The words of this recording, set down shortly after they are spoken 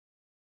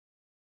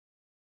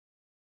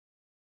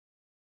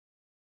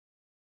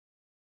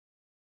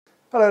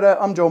Hello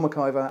there, I'm Joel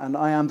McIver and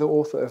I am the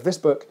author of this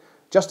book,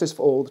 Justice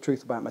for All, The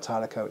Truth About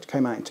Metallica, which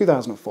came out in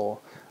 2004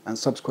 and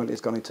subsequently has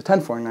gone into 10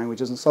 foreign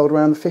languages and sold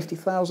around the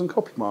 50,000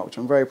 copy mark, which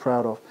I'm very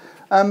proud of.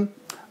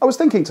 I was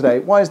thinking today,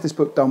 why is this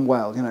book done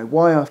well? You know,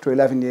 why after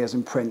 11 years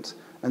in print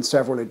and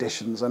several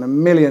editions and a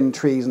million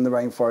trees in the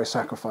rainforest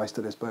sacrificed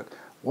to this book,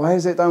 why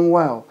is it done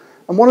well?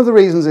 And one of the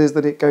reasons is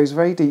that it goes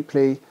very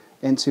deeply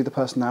into the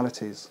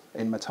personalities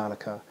in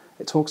Metallica.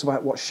 It talks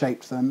about what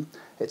shaped them.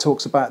 It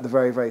talks about the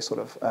very sort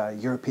of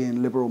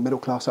European liberal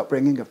middle-class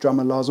upbringing of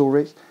drummer Lars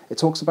Ulrich. It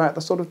talks about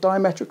the sort of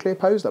diametrically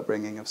opposed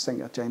upbringing of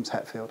singer James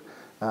Hetfield.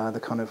 The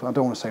kind of, I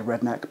don't want to say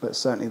redneck, but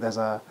certainly there's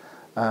a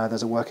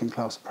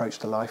working-class approach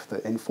to life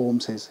that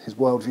informs his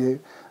worldview,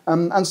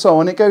 and so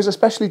on. It goes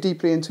especially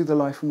deeply into the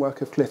life and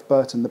work of Cliff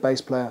Burton, the bass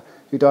player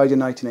who died in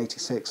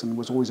 1986 and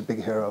was always a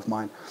big hero of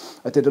mine.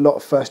 I did a lot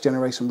of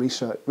first-generation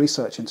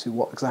research into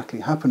what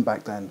exactly happened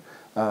back then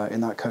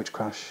in that coach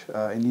crash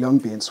in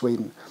Ljungby in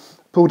Sweden.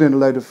 Pulled in a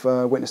load of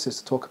witnesses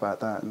to talk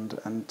about that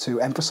and to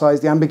emphasise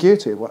the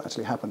ambiguity of what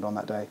actually happened on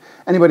that day.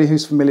 Anybody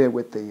who's familiar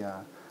with the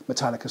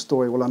Metallica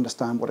story will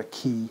understand what a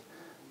key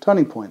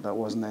turning point that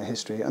was in their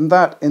history, and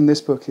that in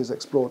this book is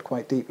explored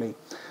quite deeply.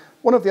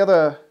 One of the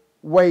other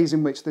ways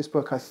in which this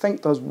book I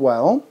think does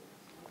well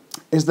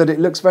is that it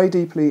looks very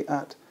deeply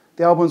at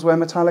the albums where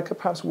Metallica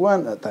perhaps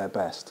weren't at their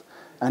best.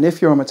 And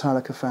if you're a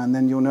Metallica fan,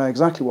 then you'll know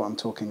exactly what I'm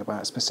talking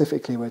about.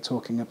 Specifically, we're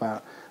talking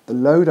about the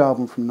Load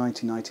album from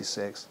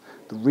 1996,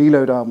 the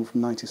Reload album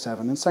from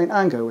 1997, and St.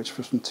 Anger, which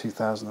was from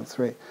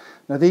 2003.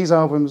 Now, these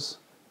albums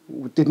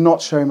did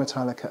not show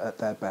Metallica at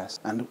their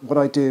best. And what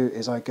I do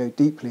is I go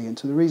deeply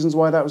into the reasons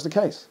why that was the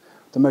case.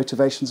 The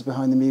motivations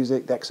behind the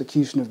music, the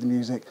execution of the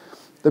music,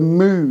 the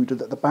mood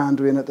that the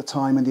band were in at the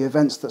time, and the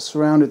events that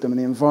surrounded them and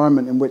the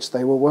environment in which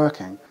they were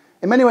working.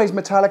 In many ways,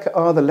 Metallica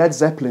are the Led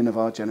Zeppelin of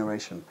our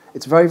generation.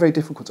 It's very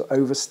difficult to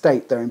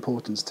overstate their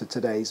importance to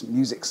today's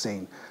music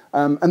scene.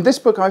 And this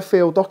book, I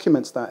feel,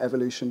 documents that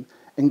evolution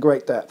in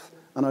great depth.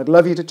 And I'd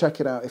love you to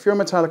check it out. If you're a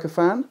Metallica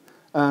fan,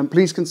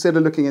 please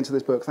consider looking into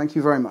this book. Thank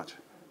you very much.